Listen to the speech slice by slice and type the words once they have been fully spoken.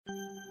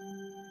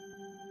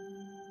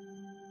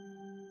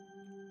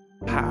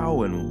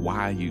How and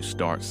why you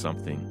start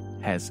something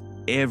has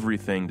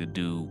everything to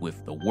do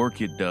with the work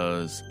it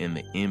does and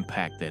the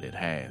impact that it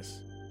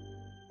has.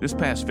 This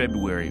past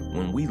February,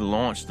 when we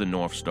launched the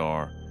North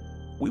Star,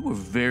 we were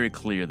very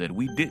clear that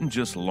we didn't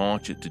just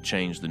launch it to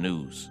change the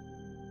news.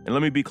 And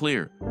let me be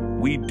clear,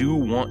 we do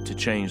want to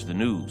change the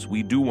news.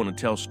 We do want to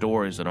tell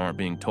stories that aren't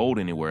being told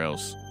anywhere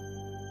else.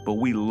 But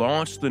we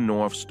launched the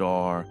North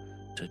Star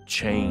to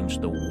change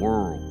the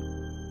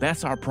world.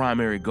 That's our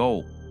primary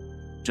goal.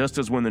 Just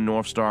as when the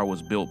North Star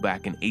was built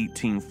back in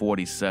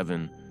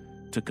 1847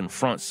 to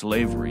confront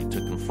slavery, to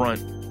confront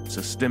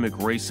systemic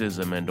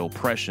racism and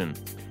oppression,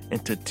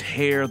 and to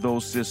tear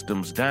those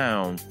systems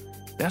down,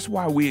 that's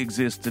why we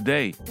exist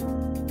today.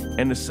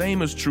 And the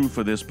same is true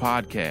for this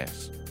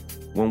podcast.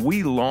 When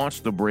we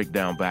launched The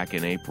Breakdown back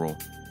in April,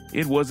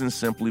 it wasn't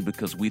simply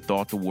because we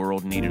thought the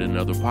world needed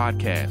another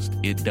podcast.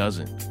 It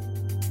doesn't.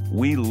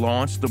 We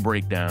launched The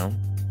Breakdown,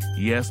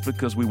 yes,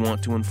 because we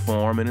want to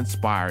inform and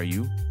inspire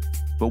you,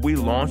 but we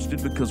launched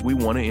it because we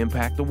want to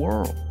impact the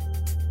world.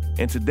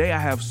 And today I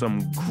have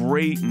some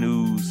great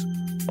news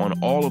on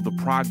all of the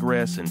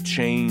progress and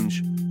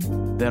change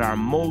that our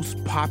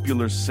most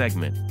popular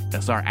segment,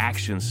 that's our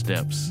action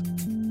steps.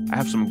 I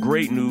have some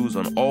great news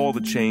on all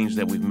the change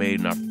that we've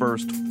made in our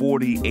first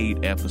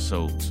 48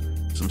 episodes.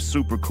 Some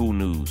super cool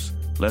news.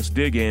 Let's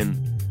dig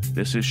in.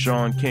 This is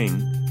Sean King,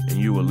 and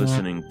you are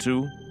listening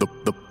to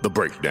The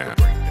Breakdown.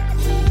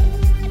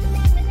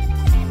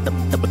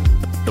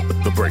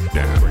 The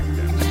Breakdown.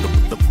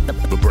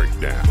 The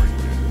Breakdown.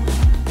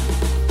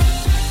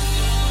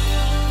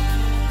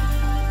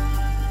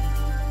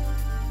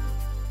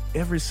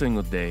 Every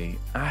single day,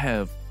 I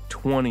have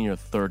 20 or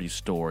 30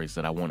 stories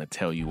that I want to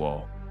tell you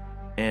all.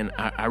 And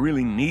I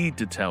really need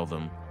to tell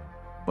them,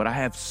 but I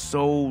have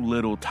so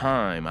little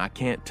time, I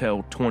can't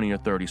tell 20 or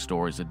 30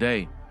 stories a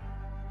day.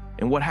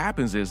 And what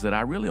happens is that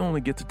I really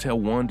only get to tell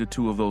 1 to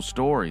 2 of those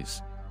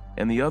stories,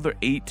 and the other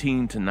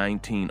 18 to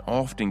 19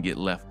 often get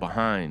left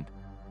behind.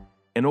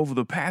 And over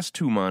the past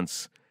 2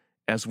 months,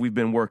 as we've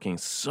been working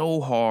so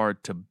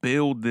hard to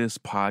build this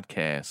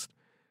podcast,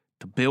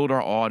 to build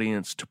our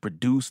audience, to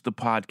produce the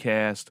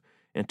podcast,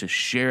 and to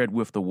share it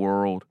with the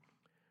world,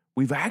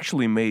 we've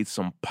actually made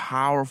some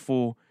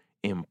powerful,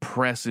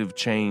 impressive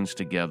change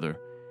together.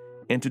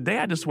 And today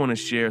I just want to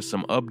share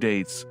some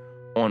updates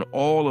on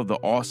all of the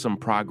awesome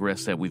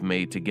progress that we've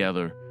made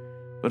together.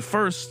 But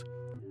first,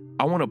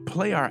 I want to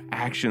play our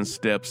Action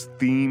Steps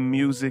theme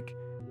music,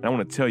 and I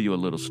want to tell you a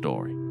little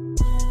story.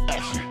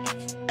 Action,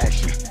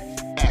 action,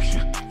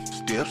 action,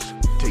 steps,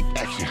 take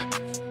action,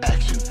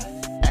 action,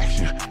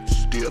 action,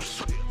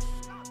 steps.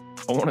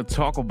 I want to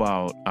talk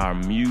about our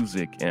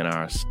music and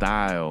our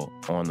style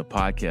on the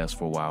podcast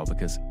for a while,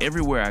 because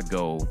everywhere I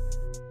go,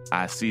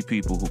 I see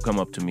people who come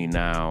up to me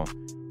now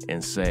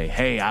and say,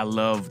 hey, I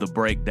love The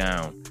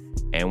Breakdown.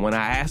 And when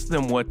I ask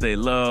them what they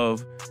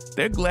love,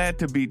 they're glad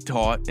to be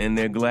taught and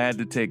they're glad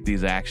to take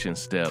these action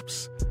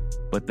steps.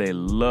 But they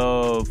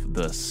love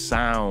the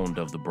sound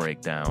of The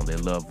Breakdown. They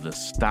love the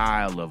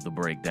style of The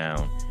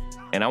Breakdown.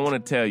 And I want to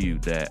tell you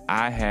that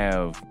I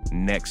have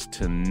next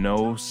to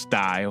no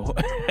style.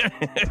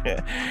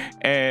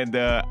 And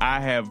I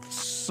have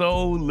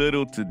so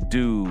little to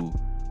do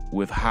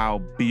with how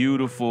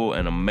beautiful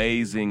and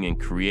amazing and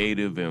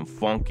creative and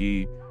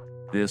funky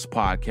this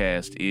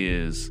podcast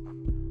is.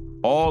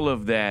 All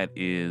of that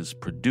is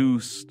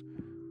produced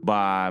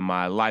by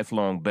my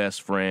lifelong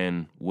best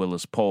friend,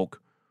 Willis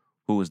Polk,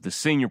 who is the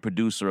senior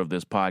producer of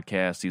this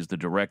podcast. He's the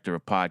director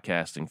of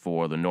podcasting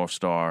for the North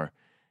Star.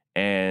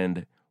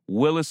 And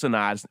Willis and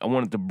I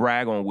wanted to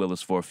brag on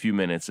Willis for a few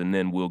minutes, and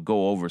then we'll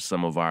go over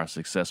some of our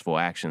successful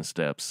action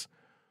steps.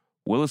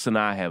 Willis and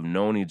I have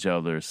known each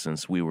other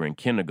since we were in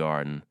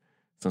kindergarten,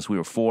 since we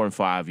were 4 and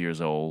 5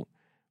 years old.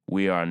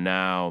 We are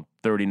now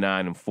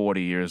 39 and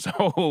 40 years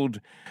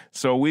old.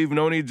 So we've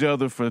known each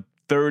other for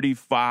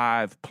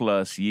 35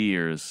 plus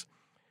years.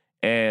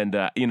 And,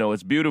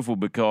 it's beautiful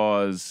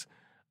because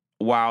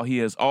while he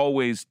has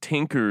always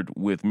tinkered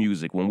with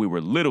music when we were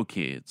little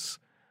kids,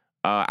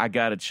 I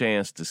got a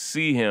chance to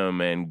see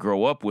him and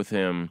grow up with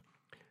him,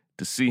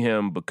 to see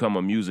him become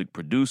a music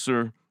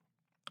producer,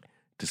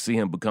 to see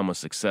him become a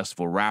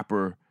successful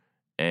rapper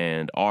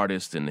and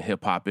artist in the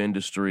hip-hop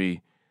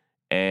industry,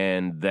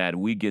 and that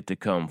we get to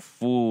come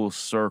full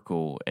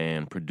circle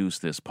and produce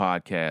this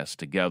podcast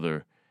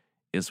together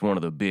is one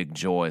of the big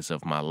joys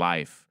of my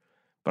life.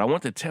 But I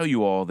want to tell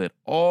you all that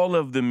all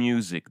of the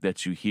music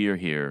that you hear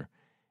here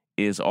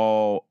is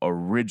all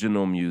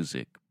original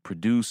music,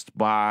 produced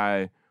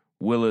by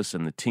Willis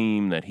and the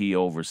team that he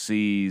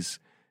oversees.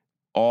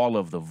 All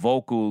of the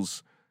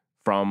vocals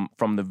from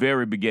the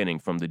very beginning,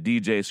 from the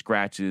DJ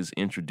scratches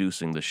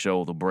introducing the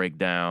show, The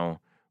Breakdown,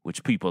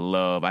 which people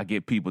love. I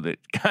get people that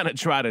kind of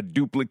try to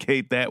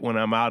duplicate that when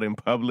I'm out in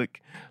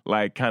public,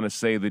 like kind of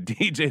say the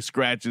DJ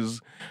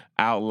scratches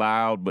out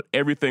loud. But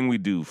everything we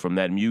do, from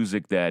that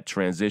music that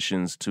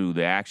transitions to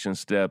the action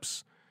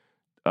steps,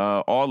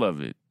 all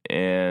of it.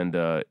 And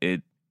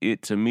it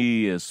to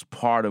me is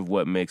part of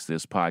what makes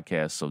this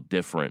podcast so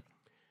different.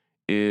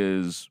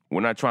 is we're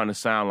not trying to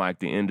sound like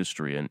the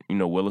industry. And,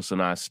 Willis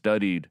and I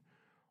studied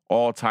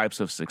all types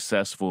of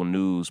successful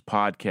news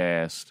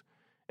podcasts,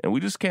 and we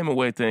just came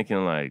away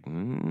thinking like,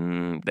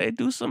 they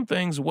do some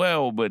things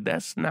well, but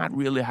that's not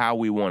really how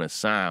we want to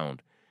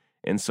sound.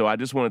 And so I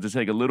just wanted to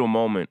take a little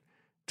moment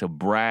to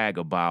brag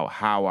about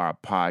how our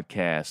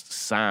podcast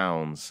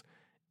sounds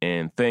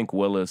and thank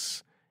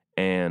Willis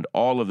and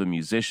all of the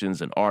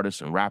musicians and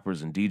artists and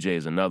rappers and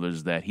DJs and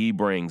others that he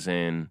brings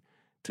in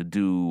to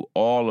do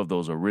all of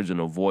those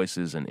original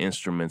voices and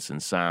instruments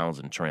and sounds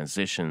and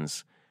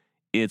transitions.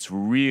 It's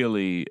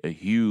really a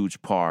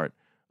huge part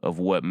of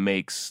what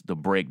makes The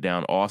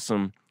Breakdown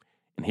awesome.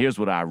 And here's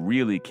what I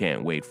really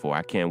can't wait for.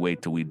 I can't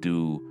wait till we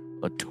do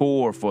a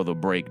tour for The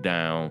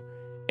Breakdown,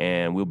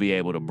 and we'll be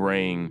able to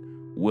bring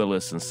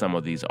Willis and some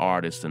of these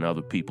artists and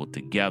other people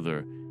together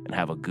and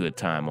have a good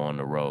time on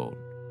the road.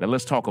 Now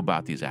let's talk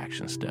about these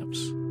action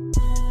steps.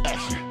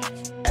 Action,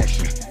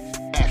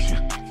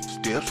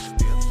 steps.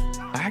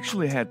 I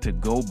actually had to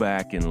go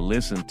back and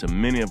listen to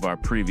many of our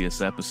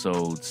previous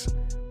episodes.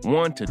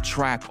 One, to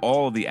track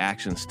all the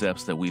action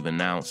steps that we've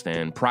announced,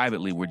 and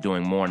privately we're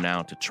doing more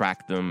now to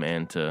track them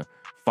and to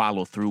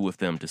follow through with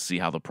them to see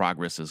how the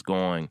progress is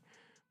going.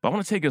 But I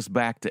want to take us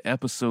back to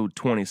episode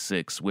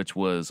 26, which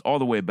was all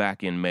the way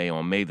back in May,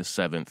 on May the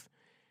 7th.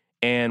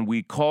 And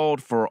we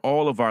called for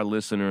all of our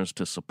listeners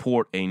to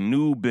support a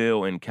new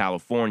bill in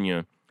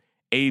California,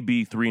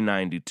 AB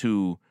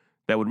 392,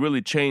 that would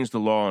really change the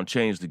law and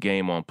change the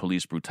game on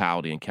police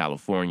brutality in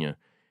California.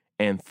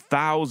 And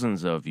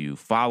thousands of you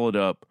followed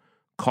up,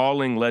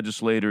 calling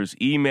legislators,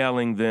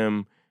 emailing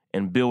them,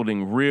 and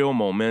building real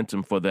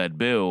momentum for that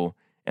bill.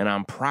 And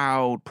I'm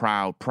proud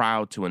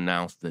to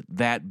announce that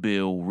that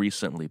bill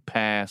recently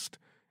passed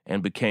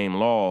and became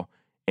law.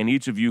 And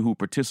each of you who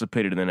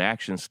participated in an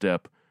action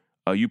step,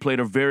 you played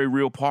a very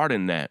real part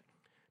in that.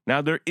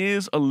 Now, there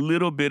is a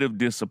little bit of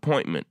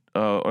disappointment,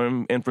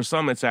 and for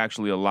some it's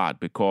actually a lot,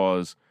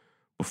 because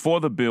before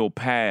the bill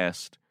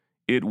passed,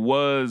 it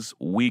was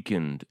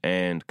weakened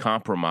and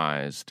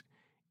compromised.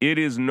 It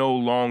is no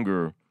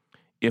longer,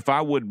 if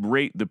I would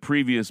rate the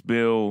previous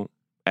bill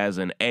as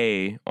an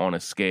A on a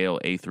scale,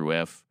 A through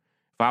F,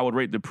 if I would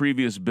rate the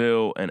previous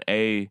bill an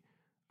A,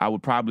 I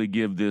would probably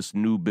give this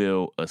new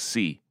bill a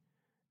C.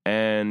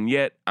 And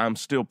yet I'm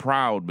still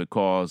proud,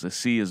 because a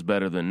C is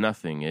better than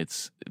nothing.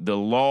 It's the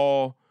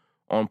law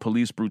on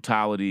police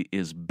brutality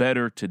is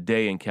better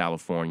today in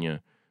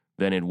California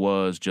than it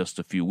was just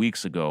a few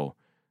weeks ago.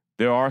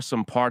 There are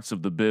some parts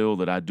of the bill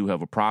that I do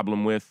have a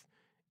problem with,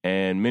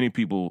 and many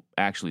people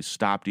actually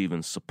stopped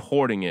even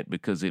supporting it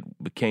because it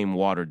became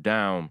watered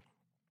down.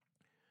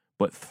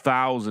 But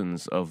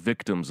thousands of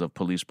victims of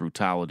police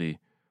brutality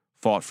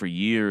fought for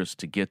years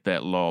to get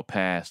that law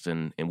passed,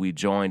 and we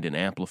joined and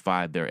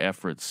amplified their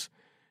efforts.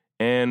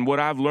 And what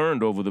I've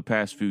learned over the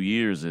past few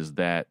years is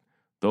that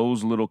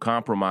those little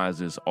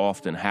compromises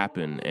often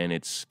happen, and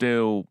it's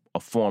still a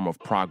form of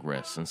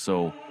progress. And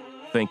so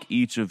thank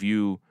each of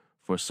you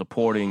for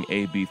supporting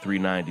AB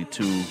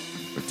 392,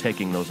 for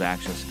taking those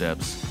action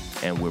steps,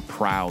 and we're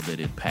proud that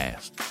it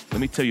passed. Let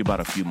me tell you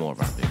about a few more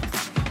of our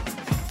babies.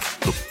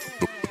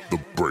 The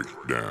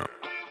Breakdown.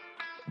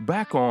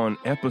 Back on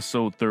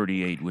episode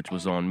 38, which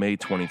was on May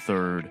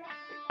 23rd,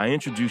 I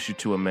introduced you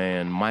to a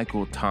man,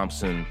 Michael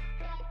Thompson,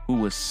 who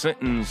was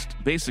sentenced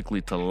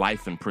basically to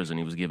life in prison.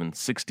 He was given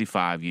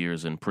 65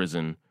 years in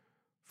prison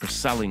for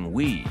selling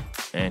weed,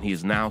 and he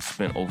has now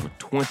spent over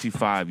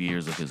 25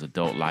 years of his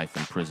adult life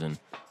in prison,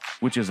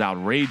 which is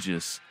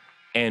outrageous.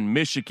 And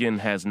Michigan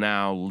has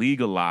now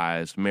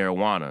legalized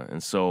marijuana.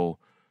 And so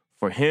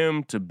for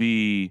him to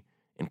be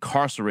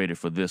incarcerated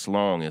for this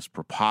long is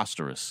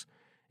preposterous.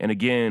 And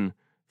again,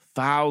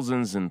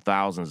 thousands and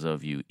thousands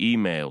of you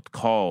emailed,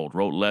 called,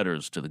 wrote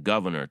letters to the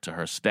governor, to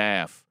her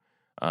staff,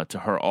 to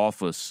her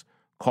office,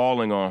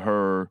 calling on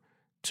her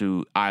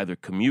to either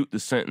commute the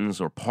sentence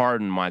or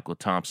pardon Michael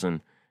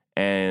Thompson.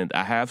 And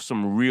I have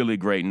some really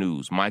great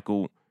news.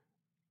 Michael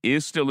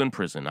is still in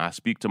prison. I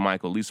speak to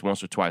Michael at least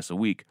once or twice a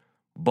week,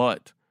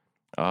 but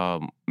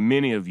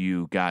many of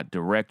you got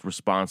direct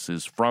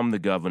responses from the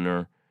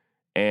governor,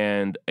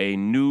 and a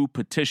new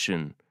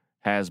petition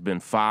has been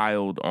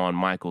filed on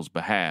Michael's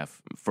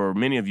behalf. For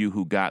many of you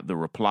who got the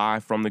reply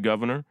from the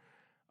governor,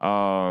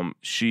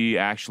 she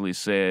actually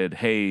said,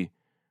 hey,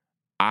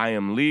 I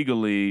am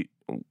legally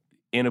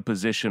in a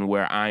position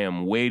where I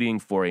am waiting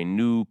for a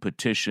new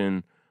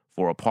petition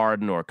for a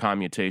pardon or a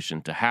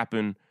commutation to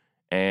happen,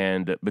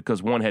 and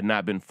because one had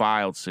not been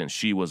filed since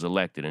she was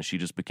elected, and she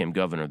just became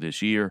governor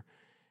this year.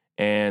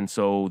 And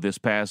so this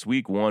past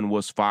week, one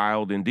was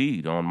filed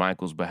indeed on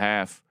Michael's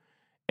behalf,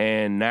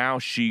 and now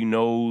she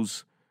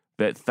knows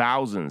that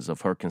thousands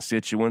of her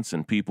constituents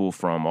and people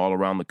from all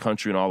around the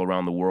country and all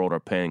around the world are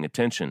paying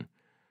attention.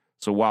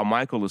 So while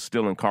Michael is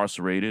still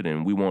incarcerated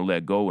and we won't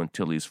let go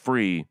until he's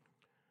free,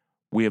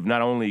 we have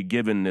not only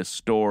given this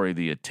story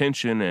the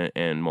attention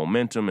and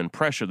momentum and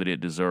pressure that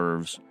it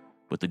deserves,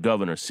 but the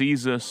governor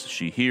sees us,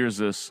 she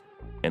hears us,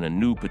 and a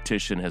new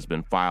petition has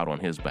been filed on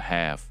his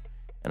behalf.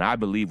 And I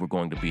believe we're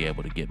going to be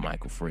able to get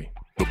Michael free.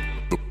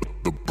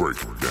 The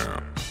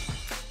Breakdown.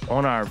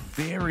 On our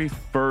very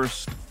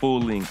first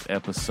full-length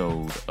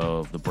episode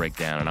of The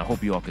Breakdown, and I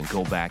hope you all can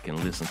go back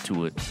and listen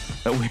to it.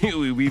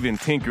 We've even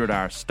tinkered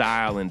our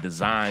style and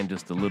design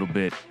just a little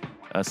bit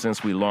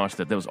since we launched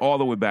it. That was all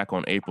the way back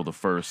on April the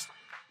 1st.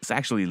 It's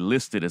actually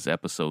listed as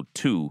episode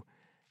 2.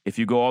 If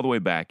you go all the way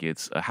back,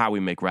 it's How We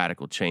Make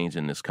Radical Change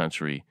in This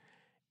Country.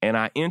 And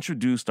I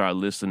introduced our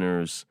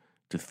listeners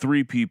to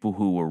 3 people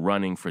who were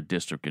running for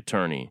district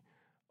attorney.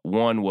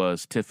 One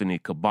was Tiffany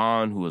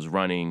Caban, who is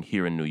running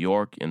here in New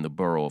York in the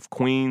borough of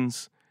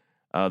Queens.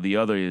 The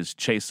other is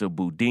Chesa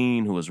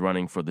Boudin, who is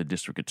running for the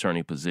district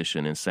attorney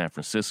position in San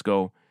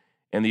Francisco.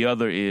 And the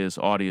other is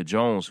Audia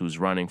Jones, who's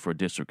running for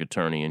district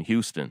attorney in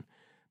Houston.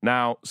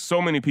 Now,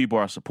 so many people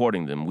are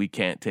supporting them. We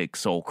can't take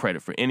sole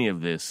credit for any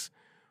of this.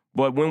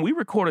 But when we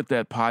recorded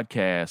that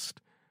podcast,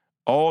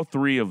 all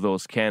 3 of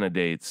those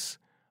candidates,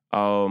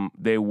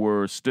 they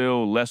were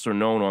still lesser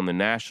known on the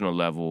national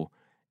level.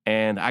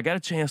 And I got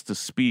a chance to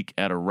speak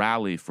at a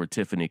rally for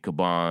Tiffany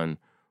Caban,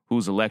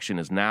 whose election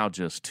is now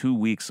just 2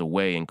 weeks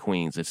away in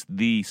Queens. It's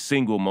the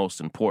single most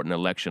important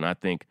election, I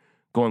think,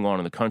 going on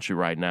in the country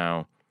right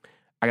now.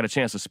 I got a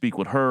chance to speak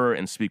with her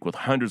and speak with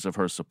hundreds of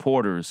her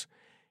supporters,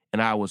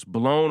 and I was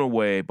blown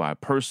away by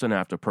person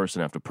after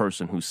person after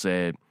person who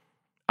said,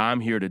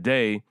 I'm here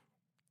today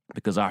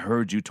because I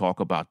heard you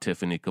talk about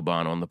Tiffany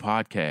Caban on the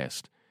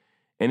podcast.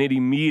 And it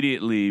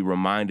immediately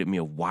reminded me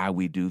of why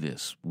we do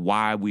this,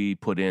 why we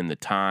put in the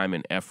time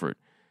and effort.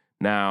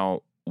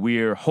 Now,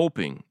 we're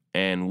hoping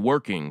and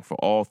working for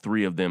all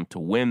 3 of them to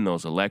win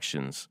those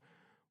elections.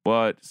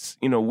 But,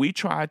 we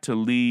try to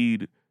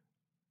lead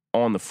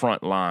on the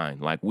front line.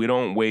 Like, we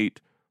don't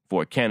wait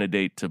for a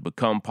candidate to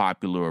become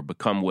popular or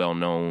become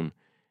well-known.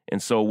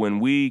 And so when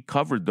we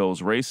covered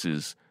those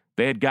races,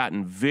 they had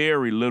gotten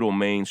very little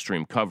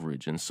mainstream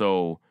coverage. And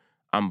so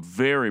I'm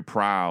very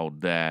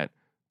proud that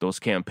those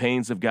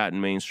campaigns have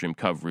gotten mainstream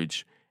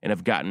coverage and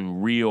have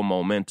gotten real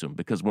momentum.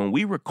 Because when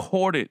we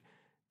recorded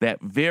that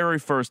very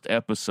first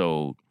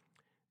episode,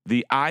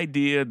 the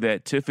idea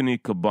that Tiffany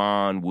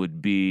Caban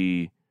would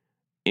be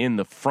in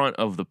the front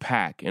of the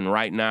pack, and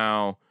right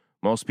now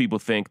most people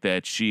think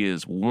that she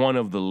is one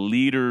of the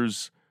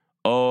leaders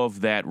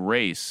of that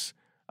race,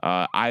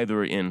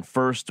 either in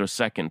first or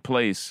second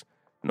place,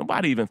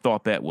 nobody even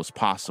thought that was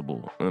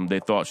possible. They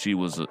thought she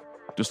was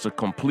just a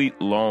complete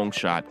long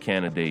shot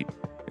candidate.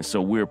 And so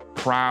we're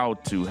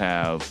proud to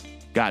have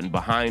gotten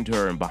behind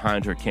her and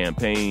behind her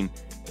campaign.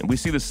 And we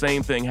see the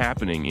same thing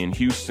happening in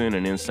Houston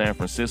and in San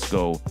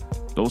Francisco.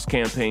 Those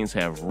campaigns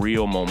have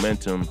real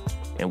momentum.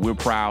 And we're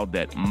proud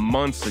that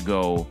months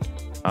ago,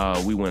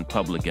 we went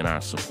public in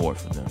our support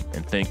for them.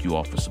 And thank you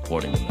all for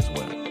supporting them as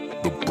well.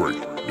 The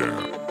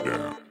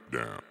Breakdown,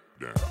 down.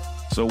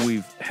 So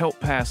we've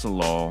helped pass a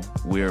law.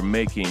 We're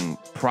making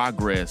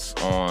progress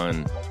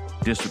on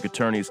district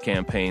attorneys'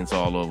 campaigns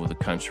all over the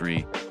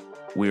country.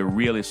 We're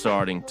really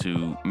starting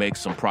to make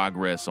some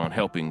progress on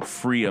helping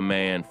free a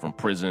man from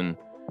prison.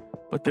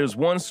 But there's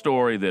one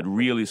story that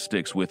really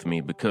sticks with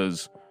me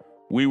because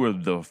we were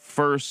the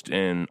first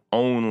and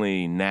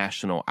only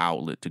national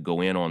outlet to go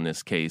in on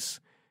this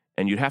case.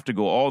 And you'd have to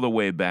go all the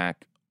way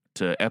back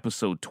to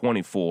episode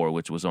 24,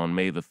 which was on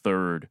May the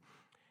 3rd.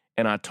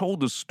 And I told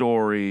the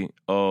story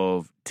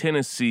of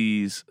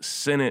Tennessee's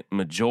Senate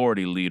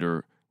Majority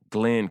Leader,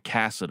 Glen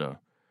Casada,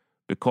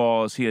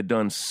 because he had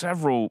done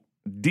several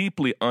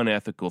deeply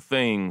unethical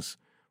things,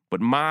 but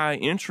my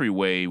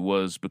entryway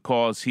was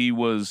because he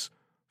was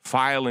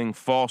filing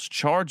false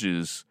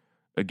charges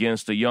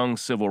against a young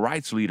civil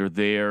rights leader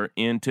there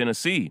in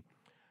Tennessee.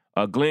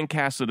 Glen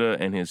Casada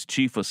and his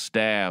chief of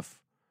staff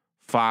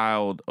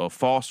filed a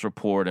false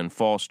report and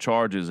false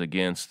charges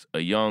against a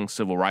young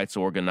civil rights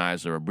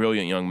organizer, a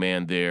brilliant young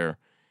man there,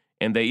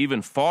 and they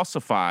even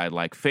falsified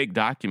like fake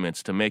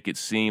documents to make it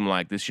seem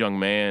like this young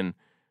man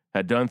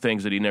had done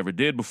things that he never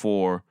did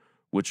before,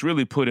 which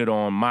really put it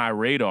on my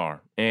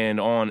radar. And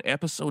on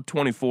episode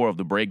 24 of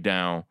The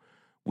Breakdown,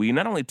 we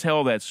not only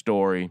tell that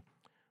story,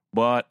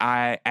 but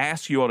I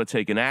ask you all to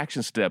take an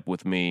action step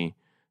with me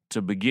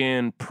to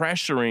begin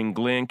pressuring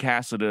Glen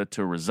Casada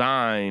to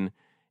resign.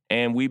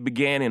 And we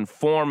began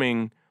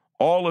informing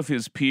all of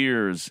his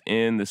peers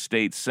in the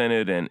state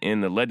Senate and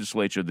in the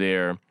legislature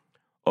there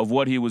of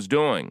what he was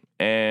doing.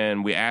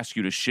 And we ask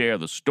you to share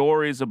the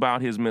stories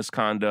about his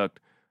misconduct,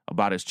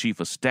 about his chief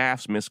of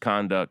staff's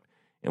misconduct.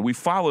 And we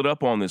followed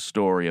up on this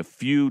story a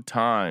few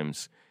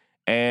times.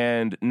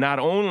 And not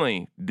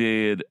only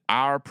did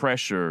our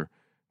pressure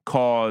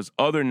cause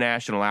other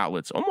national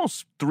outlets,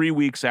 almost 3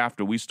 weeks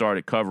after we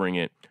started covering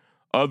it,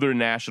 other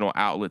national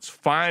outlets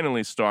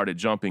finally started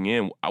jumping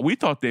in. We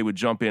thought they would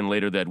jump in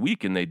later that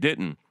week, and they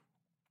didn't.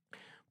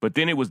 But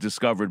then it was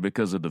discovered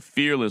because of the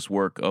fearless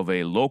work of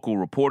a local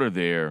reporter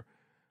there.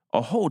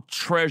 A whole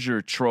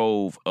treasure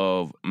trove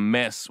of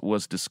mess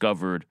was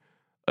discovered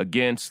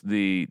against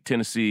the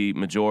Tennessee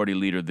Majority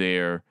Leader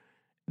there,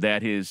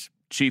 that his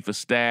chief of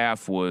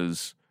staff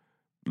was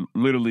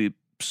literally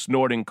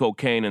snorting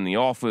cocaine in the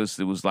office.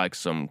 It was like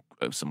some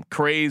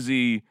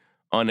crazy,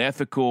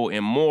 unethical,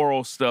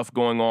 immoral stuff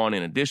going on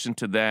in addition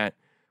to that.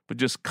 but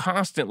just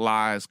constant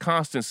lies,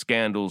 constant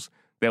scandals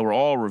that were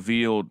all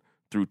revealed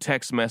through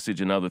text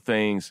message and other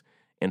things.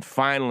 And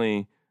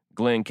finally,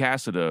 Glen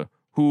Casada,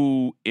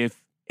 who,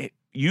 if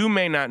you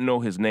may not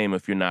know his name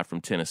if you're not from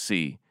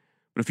Tennessee,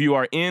 but if you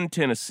are in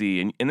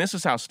Tennessee, and this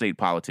is how state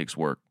politics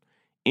work,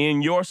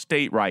 in your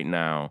state right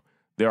now,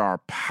 there are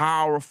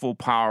powerful,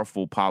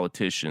 powerful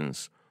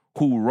politicians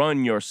who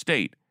run your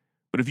state.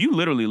 But if you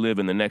literally live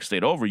in the next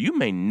state over, you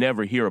may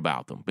never hear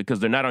about them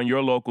because they're not on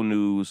your local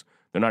news.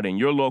 They're not in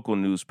your local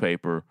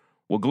newspaper.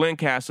 Well, Glen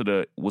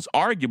Casada was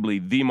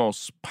arguably the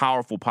most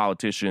powerful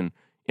politician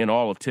in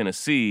all of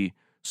Tennessee,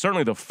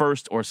 certainly the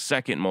first or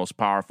second most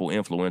powerful,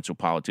 influential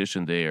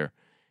politician there.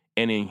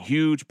 And in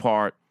huge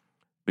part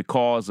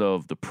because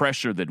of the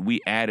pressure that we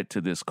added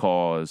to this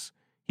cause,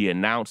 he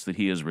announced that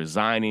he is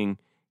resigning.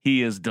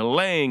 He is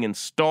delaying and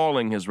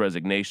stalling his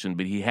resignation,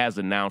 but he has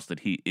announced that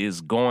he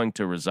is going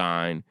to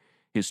resign.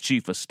 His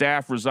chief of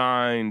staff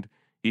resigned.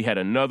 He had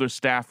another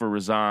staffer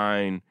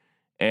resign.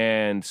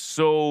 And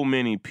so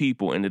many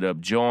people ended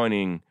up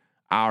joining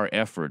our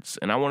efforts.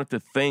 And I wanted to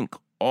thank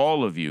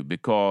all of you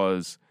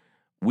because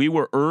we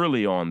were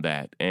early on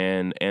that.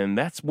 And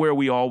that's where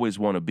we always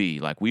want to be.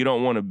 Like, we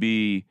don't want to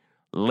be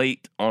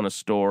late on a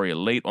story,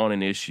 late on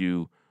an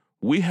issue.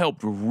 We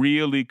helped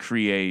really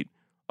create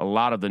a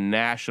lot of the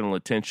national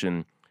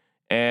attention.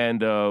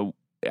 And I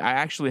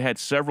actually had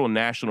several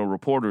national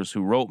reporters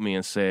who wrote me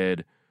and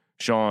said,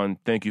 Sean,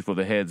 thank you for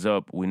the heads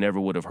up. We never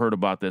would have heard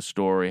about this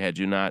story had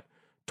you not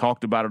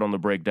talked about it on The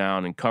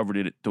Breakdown and covered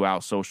it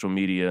throughout social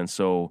media. And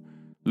so,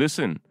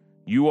 listen,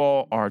 you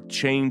all are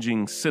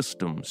changing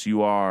systems.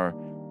 You are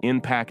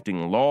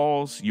impacting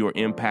laws. You're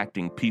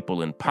impacting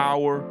people in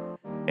power.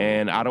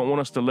 And I don't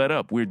want us to let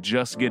up. We're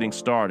just getting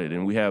started.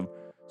 And we have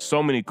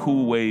so many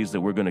cool ways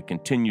that we're going to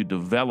continue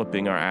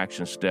developing our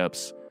action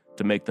steps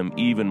to make them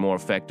even more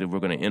effective. We're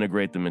going to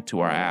integrate them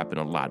into our app and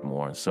a lot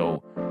more.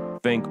 So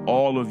thank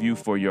all of you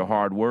for your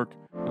hard work.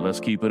 And let's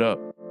keep it up.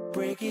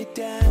 Break it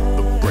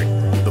down.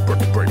 The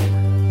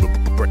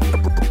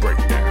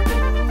breakdown.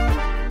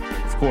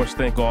 Of course,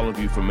 thank all of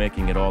you for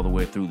making it all the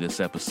way through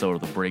this episode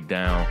of The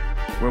Breakdown,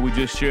 where we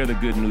just share the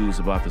good news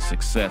about the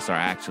success our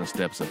action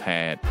steps have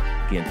had.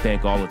 Again,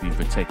 thank all of you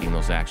for taking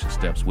those action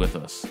steps with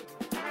us.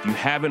 If you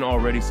haven't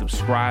already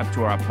subscribed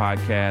to our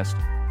podcast,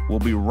 we'll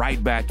be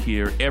right back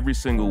here every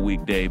single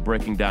weekday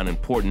breaking down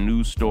important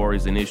news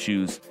stories and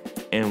issues.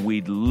 And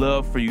we'd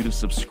love for you to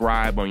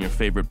subscribe on your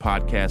favorite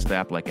podcast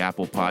app like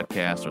Apple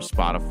Podcasts or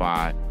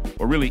Spotify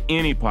or really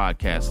any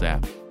podcast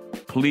app.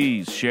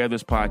 Please share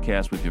this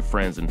podcast with your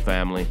friends and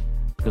family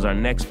because our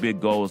next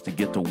big goal is to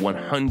get to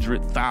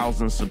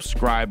 100,000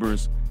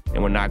 subscribers,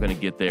 and we're not going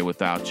to get there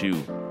without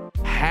you.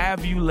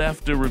 Have you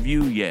left a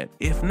review yet?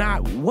 If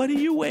not, what are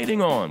you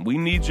waiting on? We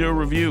need your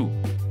review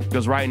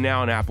because right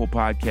now on Apple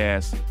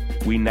Podcasts,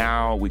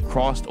 we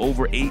crossed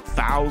over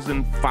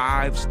 8,000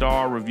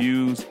 5-star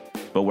reviews,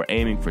 but we're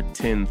aiming for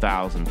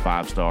 10,000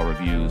 5-star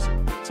reviews.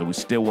 So we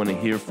still want to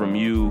hear from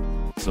you.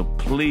 So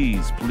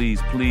please,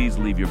 please, please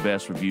leave your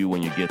best review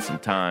when you get some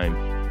time.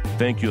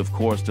 Thank you, of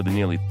course, to the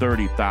nearly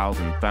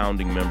 30,000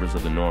 founding members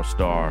of the North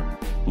Star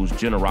whose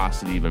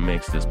generosity even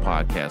makes this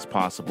podcast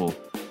possible.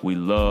 We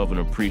love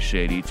and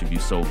appreciate each of you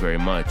so very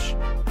much.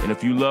 And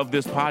if you love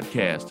this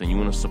podcast and you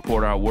want to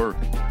support our work,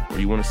 or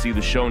you want to see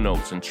the show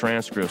notes and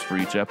transcripts for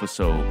each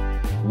episode,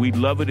 we'd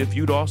love it if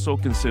you'd also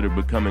consider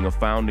becoming a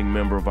founding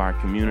member of our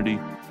community.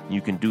 You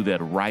can do that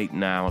right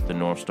now at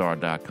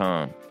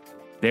thenorthstar.com.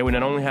 There we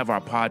not only have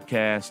our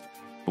podcast,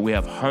 but we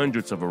have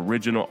hundreds of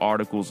original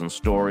articles and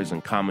stories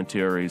and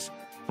commentaries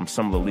from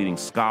some of the leading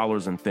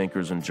scholars and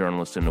thinkers and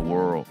journalists in the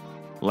world.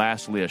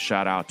 Lastly, a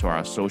shout out to our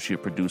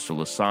associate producer,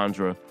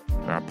 Lysandra,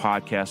 and our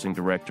podcasting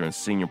director and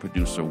senior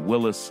producer,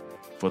 Willis,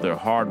 for their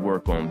hard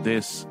work on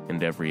this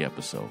and every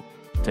episode.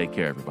 Take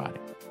care, everybody.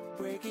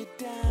 Break it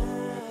down.